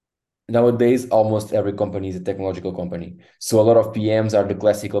nowadays almost every company is a technological company. So a lot of PMs are the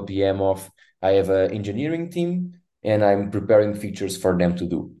classical PM of I have an engineering team and I'm preparing features for them to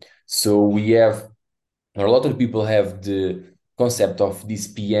do. So we have, or a lot of people have the concept of this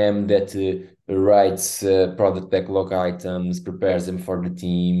PM that writes product backlog items, prepares them for the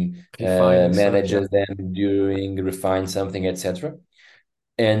team, Refining stuff, yeah. manages them during, refines something, etc.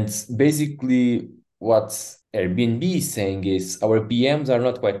 And basically, what Airbnb is saying is our PMs are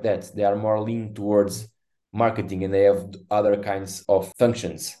not quite that. They are more lean towards marketing and they have other kinds of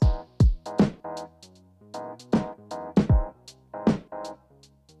functions.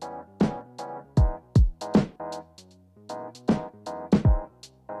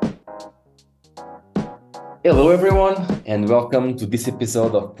 Hello, everyone, and welcome to this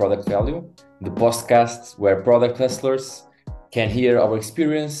episode of Product Value, the podcast where product hustlers can hear our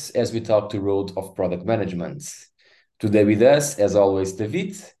experience as we talk to road of product management. Today with us, as always,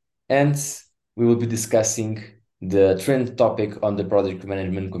 David, and we will be discussing the trend topic on the product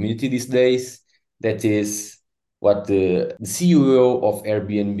management community these days. That is what the CEO of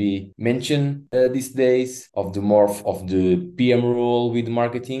Airbnb mentioned these days of the morph of the PM role with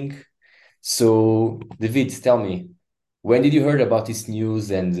marketing. So, David, tell me, when did you heard about this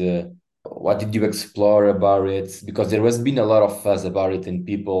news and what did you explore about it? Because there has been a lot of fuss about it and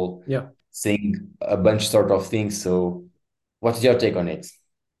people Yeah. saying a bunch sort of things. So, what's your take on it?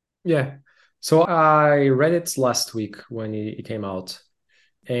 Yeah. So I read it last week when it came out.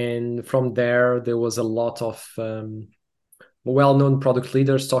 And from there was a lot of well-known product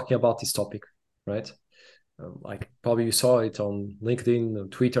leaders talking about this topic, right? Like probably you saw it on LinkedIn,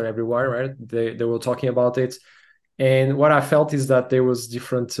 Twitter, everywhere, right? They were talking about it. And what I felt is that there was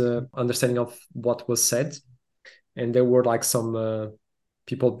different understanding of what was said. And there were like some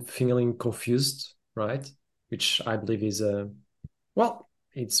people feeling confused, right? Which I believe is well,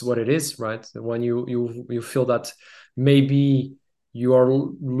 it's what it is, right? When you feel that maybe you are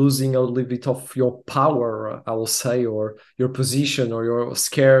losing a little bit of your power, I will say, or your position, or you're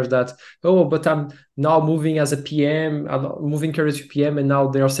scared that, oh, but I'm now moving as a PM, I'm moving career to PM, and now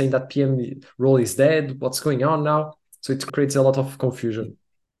they are saying that PM role is dead. What's going on now? So it creates a lot of confusion.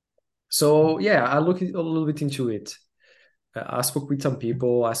 So yeah, I looked a little bit into it. I spoke with some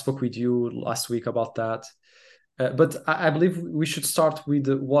people. I spoke with you last week about that. But I believe we should start with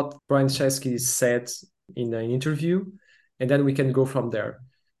what Brian Chesky said in an interview, and then we can go from there.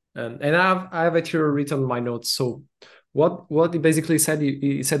 And I have actually written my notes. So what he basically said,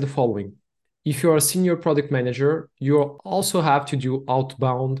 he said the following: if you're a senior product manager, you also have to do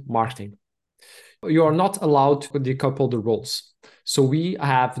outbound marketing. You are not allowed to decouple the roles. So we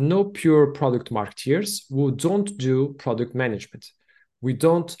have no pure product marketeers who don't do product management. We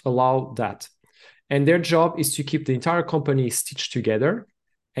don't allow that. And their job is to keep the entire company stitched together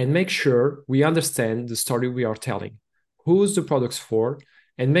and make sure we understand the story we are telling, who's the products for,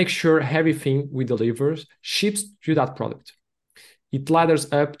 and make sure everything we deliver ships to that product. It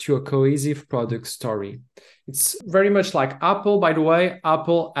ladders up to a cohesive product story. It's very much like Apple, by the way.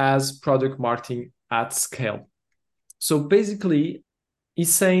 Apple has product marketing at scale. So basically,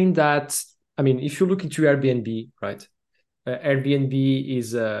 he's saying that, I mean, if you look into Airbnb, right? Airbnb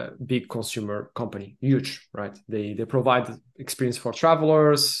is a big consumer company, huge, right? They provide experience for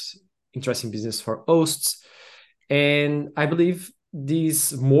travelers, interesting business for hosts, and I believe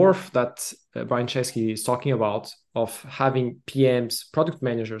this morph that Brian Chesky is talking about of having PMs, product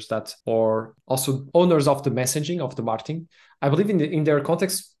managers that are also owners of the messaging of the marketing, I believe in their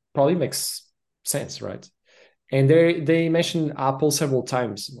context probably makes sense, right? And they mentioned Apple several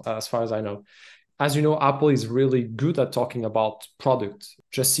times, as far as I know. As you know, Apple is really good at talking about product.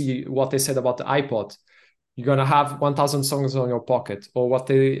 Just see what they said about the iPod. You're gonna have 1,000 songs on your pocket, or what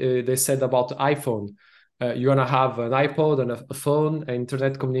they said about the iPhone. You're gonna have an iPod and a phone, an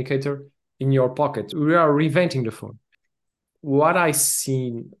internet communicator in your pocket. We are reinventing the phone. What I've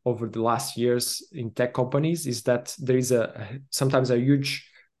seen over the last years in tech companies is that there is a sometimes a huge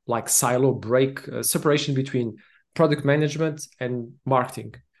like silo break separation between product management and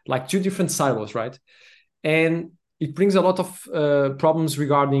marketing, like two different silos, right? And it brings a lot of problems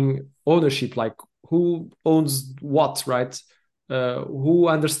regarding ownership, like who owns what, right? Who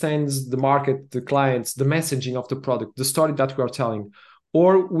understands the market, the clients, the messaging of the product, the story that we are telling,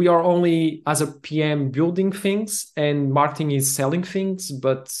 or we are only as a PM building things and marketing is selling things,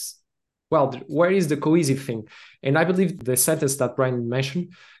 but well, where is the cohesive thing? And I believe the sentence that Brian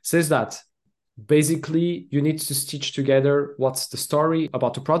mentioned says that basically you need to stitch together what's the story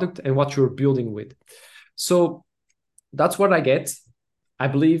about the product and what you're building with. So that's what I get. I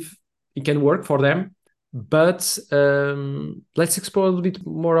believe it can work for them. But let's explore a little bit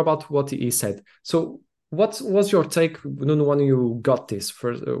more about what he said. So, what was your take, Nuno, when you got this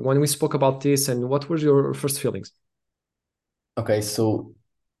first, when we spoke about this, and what were your first feelings? Okay, so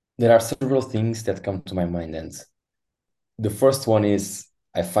there are several things that come to my mind, and the first one is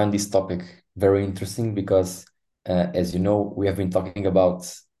I find this topic very interesting because, as you know, we have been talking about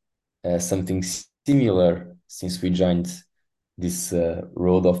something similar since we joined this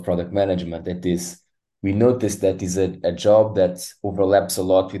road of product management. That is, we noticed that is a job that overlaps a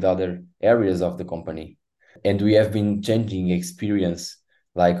lot with other areas of the company. And we have been changing experience.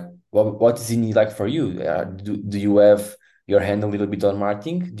 Like, what is in it like for you? Do you have your hand a little bit on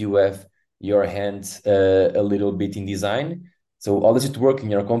marketing? Do you have your hand a little bit in design? So how does it work in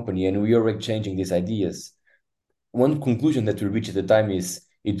your company? And we are exchanging these ideas. One conclusion that we reach at the time is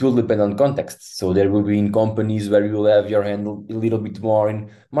it will depend on context. So there will be in companies where you will have your hand a little bit more in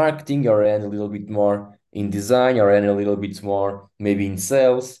marketing, your hand a little bit more in design, your hand a little bit more maybe in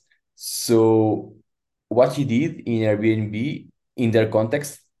sales. So what you did in Airbnb in their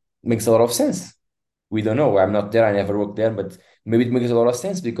context makes a lot of sense. We don't know. I'm not there. I never worked there, but maybe it makes a lot of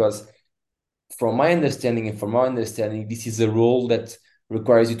sense because from my understanding and from our understanding, this is a role that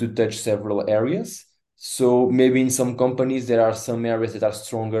requires you to touch several areas. So maybe in some companies there are some areas that are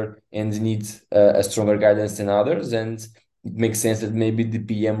stronger and need a stronger guidance than others, and it makes sense that maybe the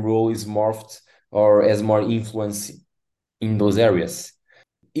PM role is morphed or has more influence in those areas.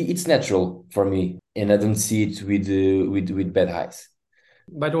 It's natural for me, and I don't see it with bad eyes.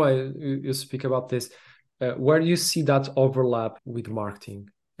 By the way, you speak about this. Where do you see that overlap with marketing?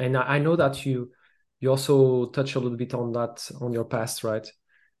 And I know that you also touch a little bit on that on your past, right?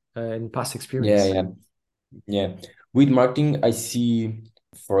 In past Yeah, experience. yeah. Yeah, with marketing, I see,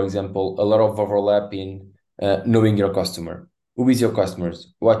 for example, a lot of overlap in knowing your customer. Who is your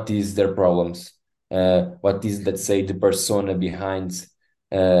customers? What is their problems? What is, let's say, the persona behind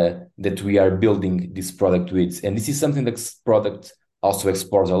that we are building this product with? And this is something that product also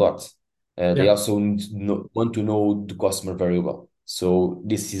explores a lot. They Yeah. also need to want to know the customer very well. So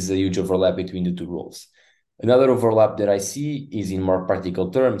this is a huge overlap between the two roles. Another overlap that I see is in more practical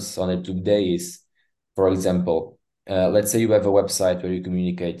terms on it today is, for example, let's say you have a website where you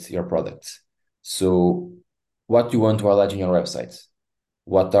communicate your products. So, what you want to highlight in your website?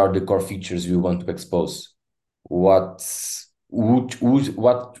 What are the core features you want to expose? What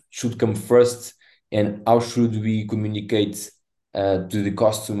what should come first, and how should we communicate to the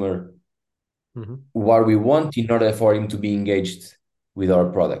customer Mhm. what we want in order for him to be engaged with our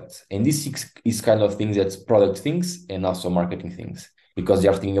product? And this is kind of things that's product things and also marketing things because they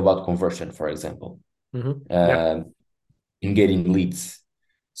are thinking about conversion, for example, Yeah. um, in getting leads.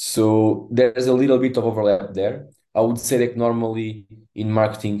 So there's a little bit of overlap there. I would say that normally in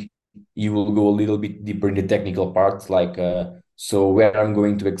marketing, you will go a little bit deeper in the technical part, like so where I'm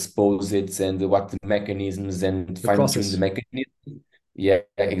going to expose it and what the mechanisms and The fine tune the process. mechanism. Yeah,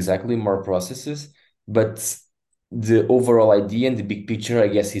 exactly, more processes. But the overall idea and the big picture, I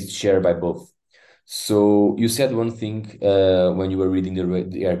guess, is shared by both. So you said one thing when you were reading the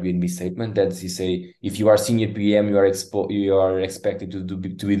Airbnb statement that you say if you are senior PM, you are expected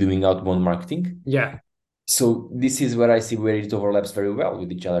to be doing outbound marketing. Yeah. So this is where I see where it overlaps very well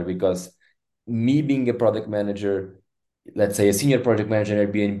with each other because me being a product manager, let's say a senior project manager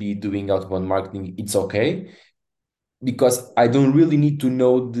at Airbnb doing outbound marketing, it's okay because I don't really need to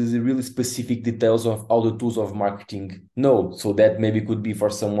know the really specific details of all the tools of marketing. No, so that maybe could be for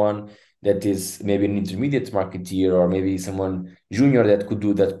someone that is maybe an intermediate marketeer or maybe someone junior that could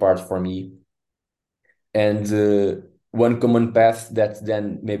do that part for me. And one common path that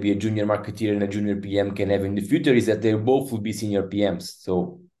then maybe a junior marketeer and a junior PM can have in the future is that they both will be senior PMs.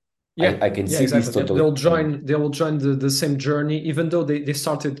 So Yeah. I can Yeah, see this exactly. totally happening. They will join the same journey, even though they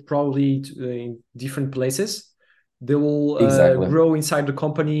started probably in different places. They will Exactly. grow inside the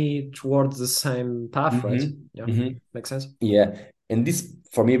company towards the same path, right? Mm-hmm. Yeah. Mm-hmm. Makes sense. Yeah, and this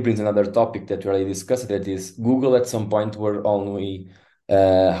for me brings another topic that we already discussed. That is, Google at some point were only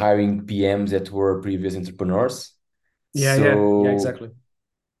hiring PMs that were previous entrepreneurs. Yeah, yeah, yeah, So exactly.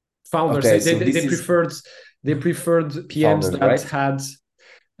 Founders, okay, so this is they preferred PMs founders, right?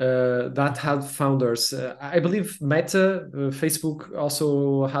 that had founders. I believe Meta, Facebook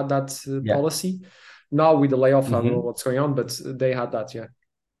also had that Yeah. policy. Now with the layoff, I don't know Mm-hmm. what's going on, but they had that. Yeah.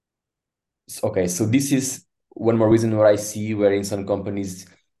 Okay, so this is one more reason where I see where in some companies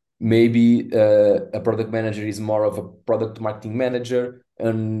maybe a product manager is more of a product marketing manager,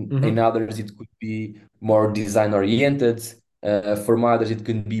 and in Hmm. others it could be more design oriented. For others, it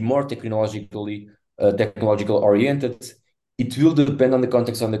can be more technological oriented. It will depend on the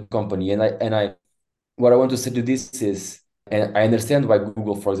context of the company, and I what I want to say to this is, and I understand why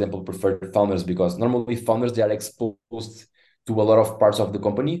Google, for example, preferred founders, because normally founders, they are exposed to a lot of parts of the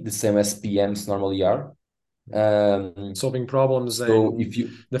company, the same as PMs normally are. Solving problems So and if you,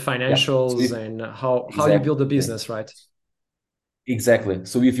 the yeah, so financials if and how you build the exactly, business, right? exactly.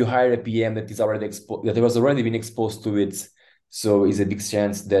 So if you hire a PM that is already exposed, that has already been exposed to it, so is a big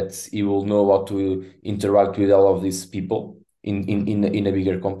chance that he will know how to interact with all of these people in a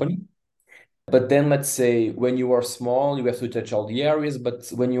bigger company. But then let's say when you are small, you have to touch all the areas. But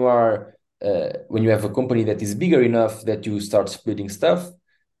when you have a company that is bigger enough that you start splitting stuff,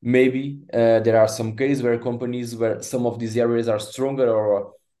 maybe there are some cases where companies where some of these areas are stronger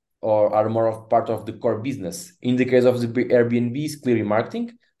or are more of part of the core business. In the case of the Airbnb, it's clearly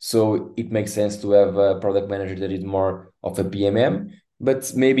marketing, so it makes sense to have a product manager that is more of a PMM.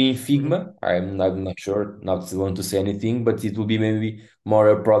 But maybe in Mhm. Figma, I'm not sure, not to want to say anything, but it will be maybe more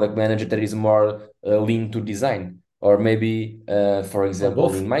a product manager that is more linked to design. Or maybe, for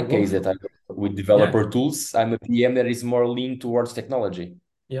example, in my Or case, both. that I work with Yeah, developer tools, I'm a PM that is more linked towards technology.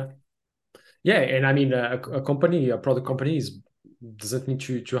 yeah. Yeah, and I mean, a company, a product company doesn't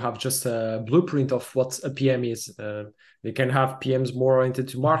need to have just a blueprint of what a PM is. They can have PMs more oriented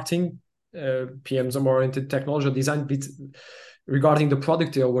to marketing, PMs are more oriented to technology or design bit regarding the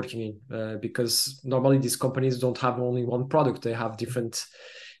product they are working in. Because normally these companies don't have only one product; they have different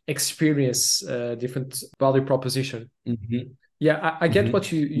experience, different value proposition. Hmm. Yeah, I get Hmm.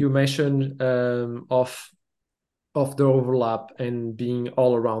 what you mentioned of the overlap and being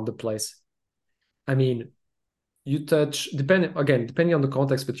all around the place. I mean, you touch depending on the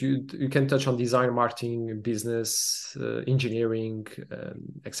context, but you can touch on design, marketing, business, engineering,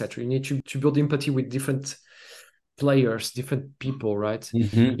 etc. You need to build empathy with different players, different people, right?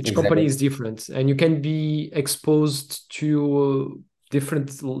 Hmm. Each company Exactly. is different, and you can be exposed to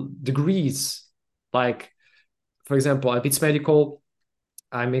different degrees. Like, for example, at Bits Medical,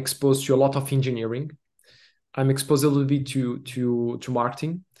 I'm exposed to a lot of engineering. I'm exposed a little bit to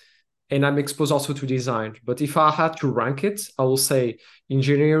marketing, and I'm exposed also to design. But if I had to rank it, I will say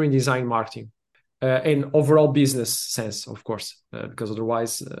engineering, design, marketing, and overall business sense, of course, because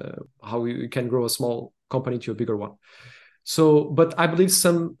otherwise, how you can grow a small company to a bigger one. So, but I believe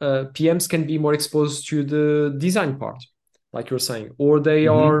some PMs can be more exposed to the design part, like you're saying, or they Hmm.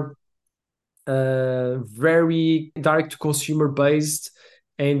 are very direct to consumer based,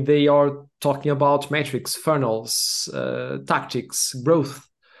 and they are talking about metrics, funnels, tactics, growth,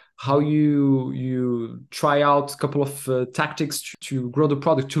 how you try out a couple of tactics to grow the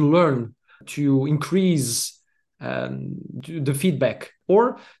product, to learn, to increase the feedback.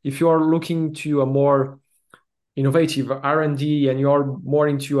 Or if you are looking to a more innovative R&D and you're more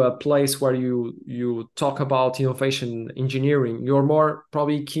into a place where you talk about innovation engineering, you're more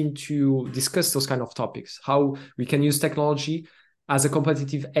probably keen to discuss those kind of topics, how we can use technology as a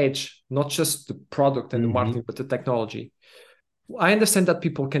competitive edge, not just the product and the marketing, Hmm. but the technology. I understand that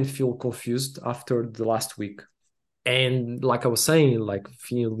people can feel confused after the last week, and like I was saying, like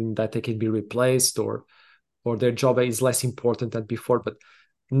feeling that they can be replaced or their job is less important than before. But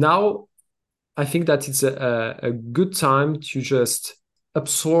now I think that it's a good time to just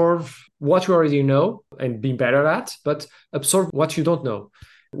absorb what you already know and be better at, but absorb what you don't know,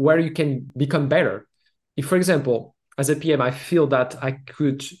 where you can become better. If, for example, as a PM, I feel that I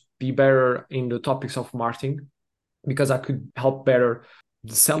could be better in the topics of marketing because I could help better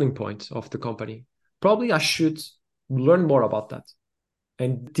the selling point of the company. Probably I should learn more about that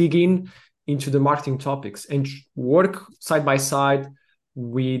and dig in into the marketing topics and work side by side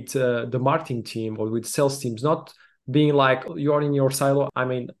with the marketing team or with sales teams, not being like you're in your silo,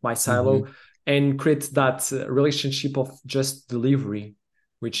 I'm in my silo, Hmm. and create that relationship of just delivery,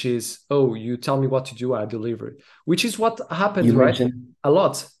 which is, oh, you tell me what to do, I deliver, which is what happens, You right? mentioned, A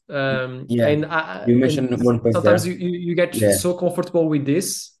lot. yeah, you And mentioned one point sometimes there. you get Yeah. so comfortable with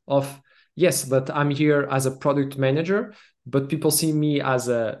this of, yes, but I'm here as a product manager, but people see me as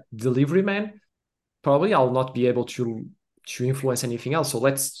a delivery man, probably I'll not be able to influence anything else. So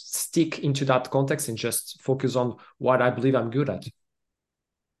let's stick into that context and just focus on what I believe I'm good at.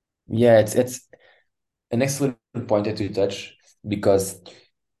 Yeah, it's an excellent point that you touch, because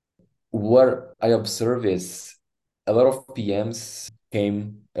what I observe is a lot of PMs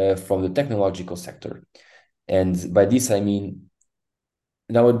came from the technological sector. And by this, I mean,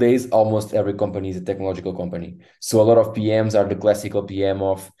 nowadays, almost every company is a technological company. So a lot of PMs are the classical PM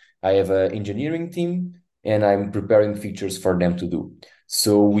of, I have an engineering team and I'm preparing features for them to do.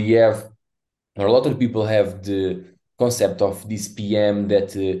 So we have, or a lot of people have the concept of this PM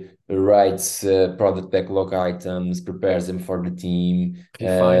that writes product backlog items, prepares them for the team,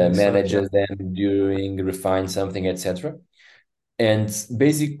 Refining stuff, yeah. manages them during, refines something, etc. And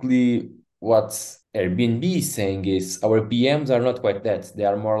basically, what Airbnb is saying is our PMs are not quite that. They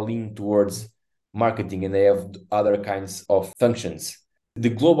are more lean towards marketing and they have other kinds of functions. The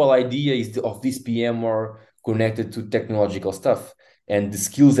global idea is of this PM more connected to technological stuff and the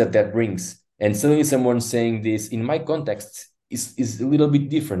skills that that brings. And suddenly, someone saying this in my context is a little bit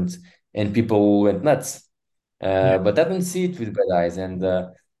different, and people went nuts. Yeah. But I don't see it with bad eyes. And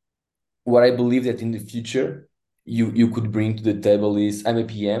what I believe that in the future you could bring to the table is I'm a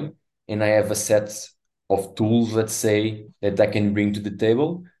PM and I have a set of tools, let's say, that I can bring to the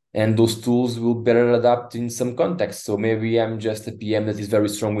table, and those tools will better adapt in some context. So maybe I'm just a PM that is very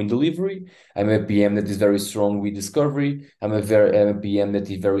strong with delivery. I'm a PM that is very strong with discovery. I'm a PM that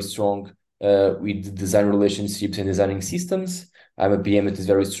is very strong with design relationships and designing systems. I'm a PM that is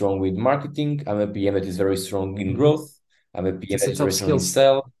very strong with marketing. I'm a PM that is very strong in Mhm. growth. I'm a It's a PM that is set of very strong in skills.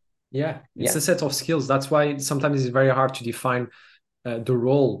 sales. Yeah, it's Yeah, a set of skills. That's why sometimes it's very hard to define the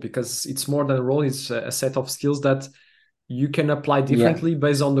role, because it's more than a role. It's a set of skills that you can apply yeah, differently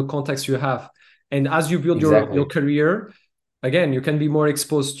based on the context you have. And as you build your exactly. career, again, you can be more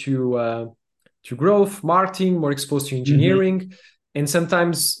exposed to growth, marketing, more exposed to Hmm. engineering. And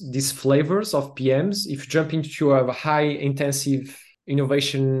sometimes these flavors of PMs, if you jump into a high intensive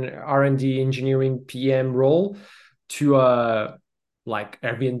innovation R&D engineering PM role to like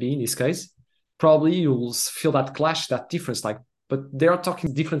Airbnb in this case, probably you'll feel that clash, that difference. Like, but they are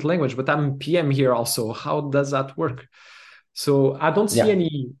talking different language, but I'm PM here also. How does that work? So I don't see Yeah,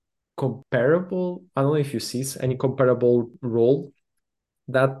 any comparable. I don't know if you see any comparable role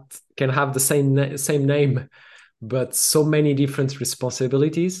that can have the same name, but so many different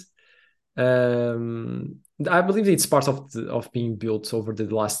responsibilities. I believe it's part of being built over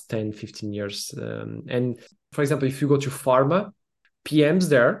the last 10, 15 years. And for example, if you go to pharma, PMs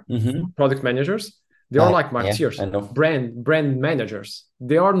there, hmm, product managers, they are like yeah, marketeers, I know. brand managers.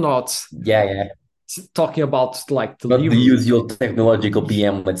 They are not Yeah, yeah. talking about like Not the delivery. usual technological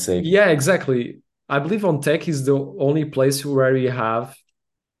PM, let's say. Yeah, exactly. I believe on tech is the only place where you have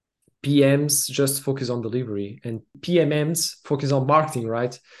PMs just focus on delivery and PMMs focus on marketing,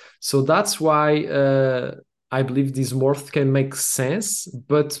 right? So that's why I believe this morph can make sense,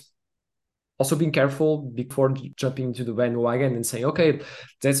 but also being careful before jumping into the bandwagon and saying, okay,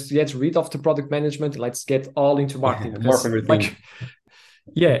 let's get rid of the product management, let's get all into marketing, More of because like, everything.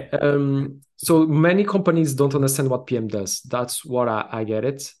 yeah, so many companies don't understand what PM does. That's what I get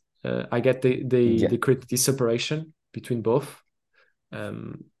it. I get they Yeah. create this separation between both.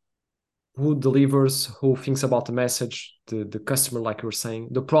 Um, who delivers, who thinks about the message, the customer, like you were saying,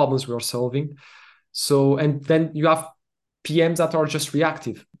 the problems we are solving. So, and then you have PMs that are just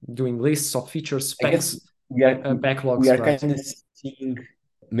reactive, doing lists of features, I guess specs, we are we backlogs, are right? kind of seeing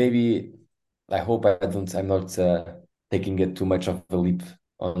maybe I hope I'm not taking it too much of a leap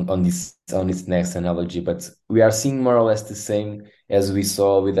on this next analogy, but we are seeing more or less the same as we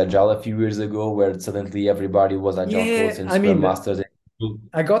saw with Agile a few years ago, where suddenly everybody was Agile coach Yeah, and I Scrum mean, Masters,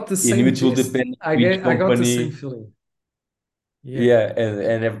 I got the and same it will gist. depend on which I got the same company. feeling. Yeah. Yeah,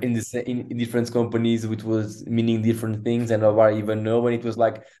 and in different companies, which was meaning different things, and nobody even know. And it was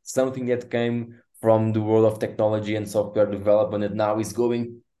like something that came from the world of technology and software development, and now is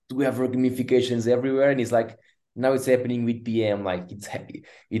going to have ramifications everywhere. And it's like now it's happening with PM, like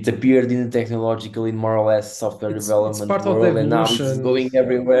it appeared in the technological, in more or less software It's development part of the world, and now it's evolution. going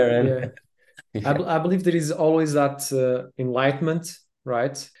everywhere. Yeah. And yeah, I believe there is always that enlightenment,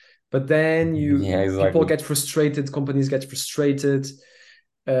 right? But then yeah, you people exactly. get frustrated, companies get frustrated,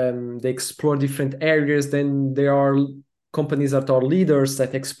 they explore different areas. Then there are companies that are leaders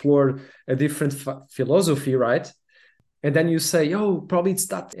that explore a different philosophy, right? And then you say, oh, probably it's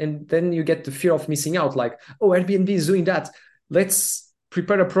that, and then you get the fear of missing out. Like, oh, Airbnb is doing that. Let's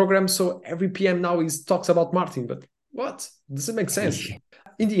prepare a program so every PM now is talks about marketing. But what doesn't make sense?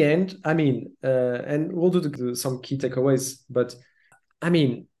 In the end, I mean, and we'll do some key takeaways, but I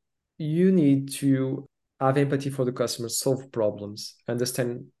mean, you need to have empathy for the customers, solve problems,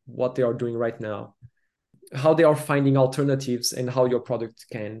 understand what they are doing right now, how they are finding alternatives, and how your product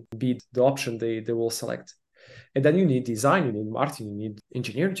can be the option they will select. And then you need design, you need marketing, you need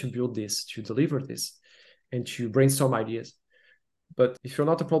engineering to build this, to deliver this, and to brainstorm ideas. But if you're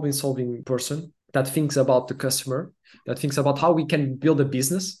not a problem solving person that thinks about the customer, that thinks about how we can build a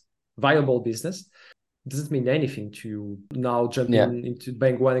business, viable business, it doesn't mean anything to now jump Yeah. into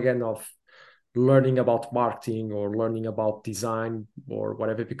bank one again of learning about marketing or learning about design or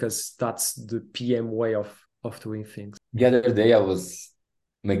whatever, because that's the PM way of doing things. The other day I was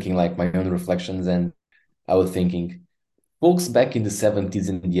making like my own reflections, and I was thinking, folks back in the 70s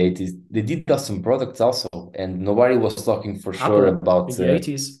and the 80s, they did custom products also, and nobody was talking for sure Apple in about, the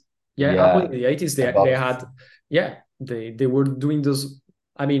 80s. Yeah, Apple in yeah, the 80s, they about, had, yeah, they were doing those.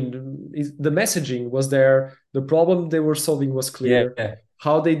 I mean, the messaging was there. The problem they were solving was yeah. clear.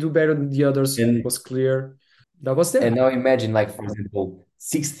 How they do better than the others And was clear. That was and there. now imagine, like, for example,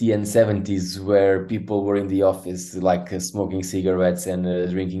 60s and 70s, where people were in the office, like smoking cigarettes and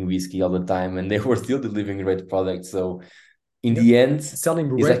drinking whiskey all the time, and they were still delivering great products. So in Yeah. the end,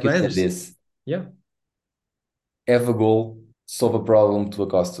 Selling it's great like you said, banners. this Yeah. have a goal, solve a problem to a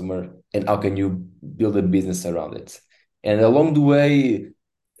customer, and how can you build a business around it? And along the way,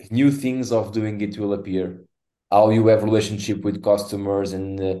 new things of doing it will appear. How you have relationship with customers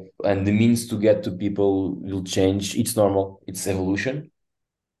and the means to get to people will change. It's normal. It's evolution.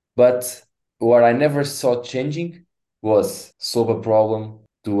 But what I never saw changing was solve a problem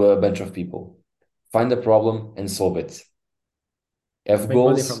to a bunch of people. Find a problem and solve it. Have Make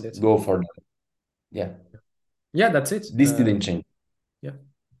money from goals, that. go for them. Yeah, Yeah, that's it. this didn't change. Yeah.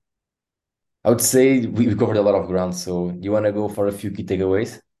 I would say we covered a lot of ground. So you want to go for a few key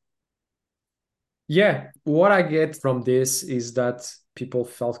takeaways? Yeah. What I get from this is that people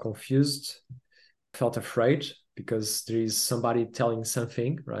felt confused, felt afraid because there is somebody telling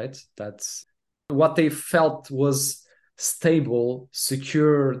something, right? That's what they felt was stable,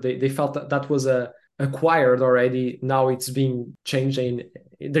 secure. They felt that that was acquired already. Now it's being changed and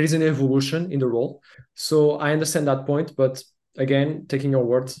there is an evolution in the role. So I understand that point, but again, taking your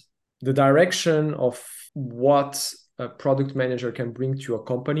words, the direction of what a product manager can bring to a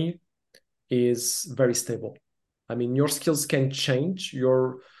company is very stable. I mean, your skills can change,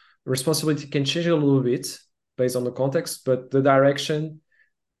 your responsibility can change a little bit based on the context, but the direction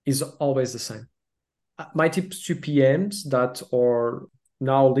is always the same. My tips to PMs that are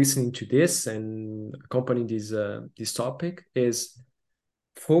now listening to this and accompanying this topic is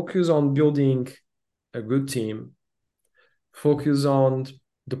focus on building a good team, focus on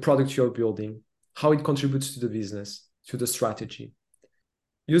the product you're building, how it contributes to the business, to the strategy.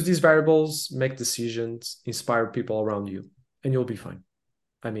 Use these variables, make decisions, inspire people around you, and you'll be fine.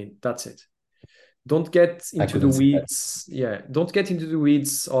 I mean, that's it. Don't get I into the couldn't say that. weeds. Yeah, don't get into the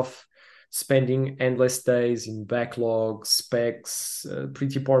weeds of spending endless days in backlogs, specs,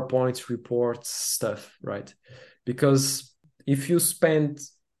 pretty PowerPoints, reports, stuff, right? Because if you spend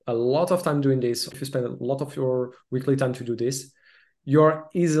a lot of time doing this, if you spend a lot of your weekly time to do this, you're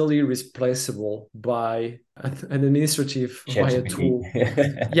easily replaceable by an administrative, by a ChatGPT. tool,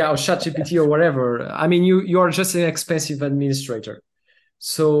 yeah, or ChatGPT or whatever. I mean, you're just an expensive administrator.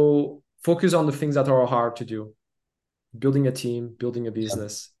 So focus on the things that are hard to do. Building a team, building a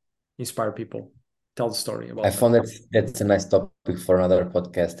business, inspire people, tell the story I about that. found that that's a nice topic for another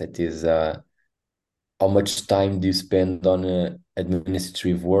podcast. That is, how much time do you spend on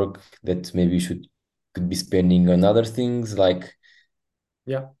administrative work that maybe you should could be spending on other things, like,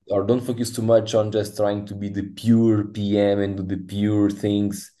 Yeah. or don't focus too much on just trying to be the pure PM and do the pure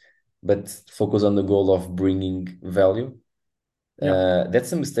things, but focus on the goal of bringing value. Yeah.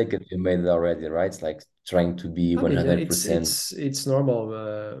 That's a mistake that you made already, right? It's like trying to be I mean, 100%. it's normal.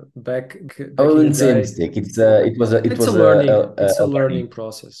 I Back in the wouldn't say a day, mistake. It it's a was learning. It's a a learning. learning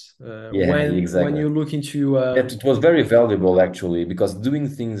process. Yeah, When exactly. you look into That it was very valuable actually, because doing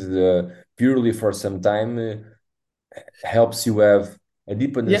things purely for some time helps you have a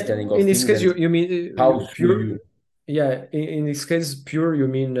deep yeah, understanding in of this things case and you mean how should pure. you. Yeah, in this case, pure, you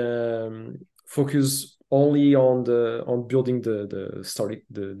mean focus only on the on building the story,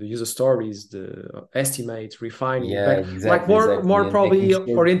 the user stories, the estimate, refining, Yeah, back like exactly, exactly, more and making probably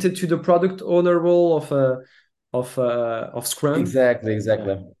sure. oriented to the product owner role of Scrum. Exactly, Yeah,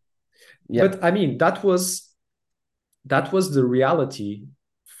 exactly. Yeah, but I mean that was the reality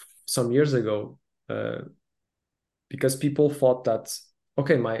some years ago, uh, because people thought that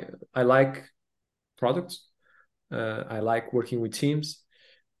okay, my I like products, I like working with teams.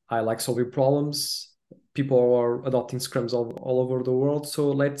 I like solving problems. People are adopting scrums all over the world.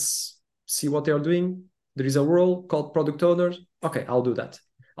 So let's see what they are doing. There is a role called product owners. Okay, I'll do that.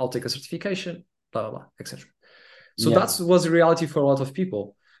 I'll take a certification, blah, blah, blah, etc. So yeah, that was the reality for a lot of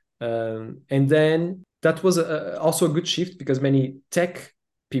people. And then that was also a good shift because many tech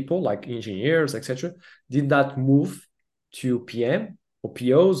people, like engineers, etc., did not move to PM or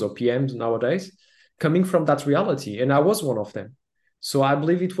POs or PMs nowadays, coming from that reality. And I was one of them. So I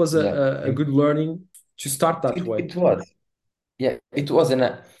believe it was yeah. a good learning to start that way. It was. Yeah, it was, and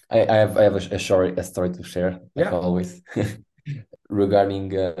I have a story to share, like Yeah. always, regarding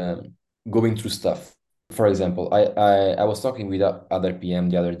going through stuff. For example, I was talking with other PM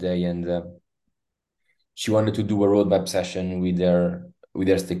the other day, and she wanted to do a roadmap session with their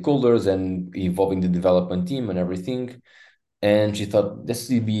stakeholders and involving the development team and everything. And she thought this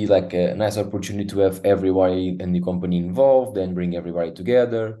would be like a nice opportunity to have everybody in the company involved and bring everybody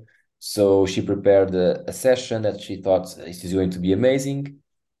together. So she prepared a session that she thought this is going to be amazing.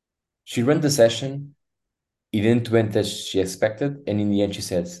 She ran the session. It didn't went as she expected, and in the end, she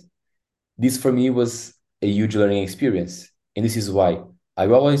says, "This for me was a huge learning experience, and this is why I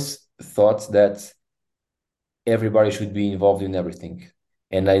always thought that everybody should be involved in everything.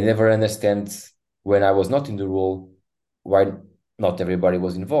 And I never understand when I was not in the role why not everybody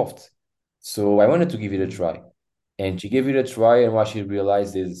was involved. So I wanted to give it a try. And she gave it a try, and what she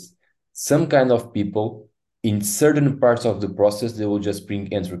realized is some kind of people in certain parts of the process they will just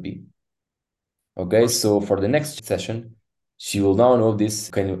bring entropy. Of Okay, course. so for the next session, she will now know this,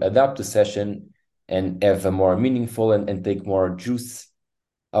 can adapt the session and have a more meaningful and take more juice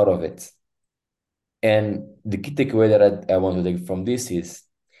out of it. And the key takeaway that I want to take from this is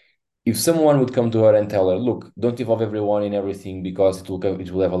if someone would come to her and tell her, look, don't involve everyone in everything because it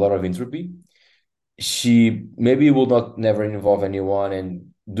will have a lot of entropy, she maybe will not never involve anyone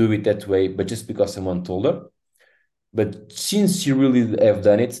and do it that way, but just because someone told her. But since she really have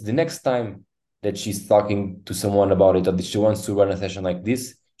done it, the next time that she's talking to someone about it or that she wants to run a session like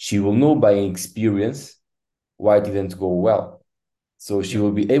this, she will know by experience why it didn't go well. So she Yeah.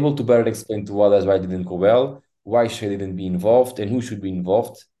 will be able to better explain to others why it didn't go well, why she didn't be involved, and who should be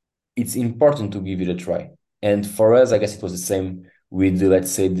involved. It's important to give it a try. And for us, I guess it was the same with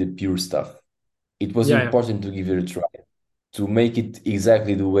let's say, the pure stuff. It was Yeah. important to give it a try, to make it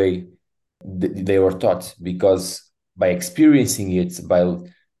exactly the way they were taught, because by experiencing it, by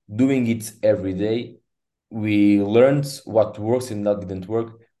doing it every day, we learned what works and what didn't work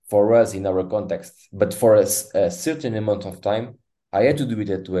for us in our context. But for a certain amount of time, I had to do it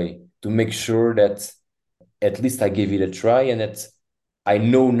that way to make sure that at least I gave it a try and that I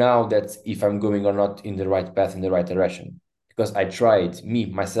know now that if I'm going or not in the right path, in the right direction. Because I tried, me,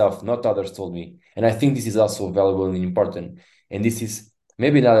 myself, not others told me. And I think this is also valuable and important. And this is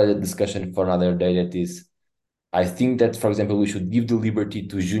maybe another discussion for another day that is I think that, for example, we should give the liberty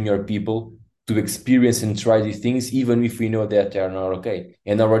to junior people to experience and try these things, even if we know that they are not okay.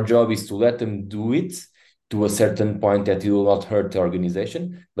 And our job is to let them do it to a certain point that it will not hurt the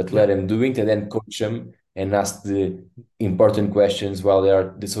organization, but let Yeah. them do it and then coach them and ask the important questions while they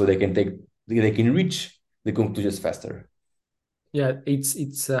are so they can reach the conclusions faster. Yeah,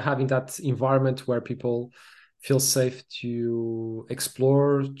 it's having that environment where people feel safe to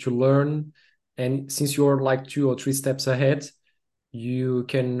explore, to learn, and since you're like 2 or 3 steps ahead, you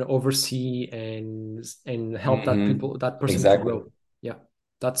can oversee and help that person to Exactly. grow. Yeah,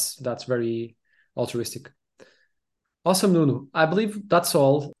 that's very altruistic. Awesome, Nuno. I believe that's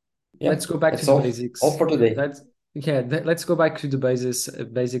all. Yeah, Let's go back to that's the all basics. for today. Let's go back to the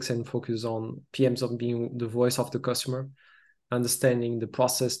basics and focus on PMs on being the voice of the customer, understanding the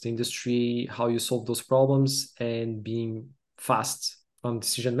process, the industry, how you solve those problems, and being fast on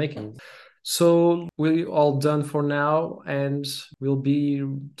decision making. So we're all done for now, and we'll be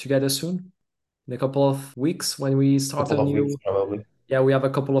together soon in a couple of weeks when we start a Couple of weeks new. probably. Yeah, we have a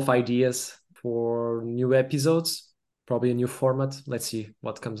couple of ideas for new episodes, probably a new format. Let's see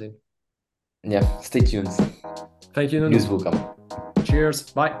what comes in. Yeah, stay tuned. Thank you, News Nuno. will come.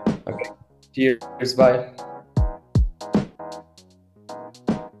 Cheers. Bye. Okay. Cheers. Bye.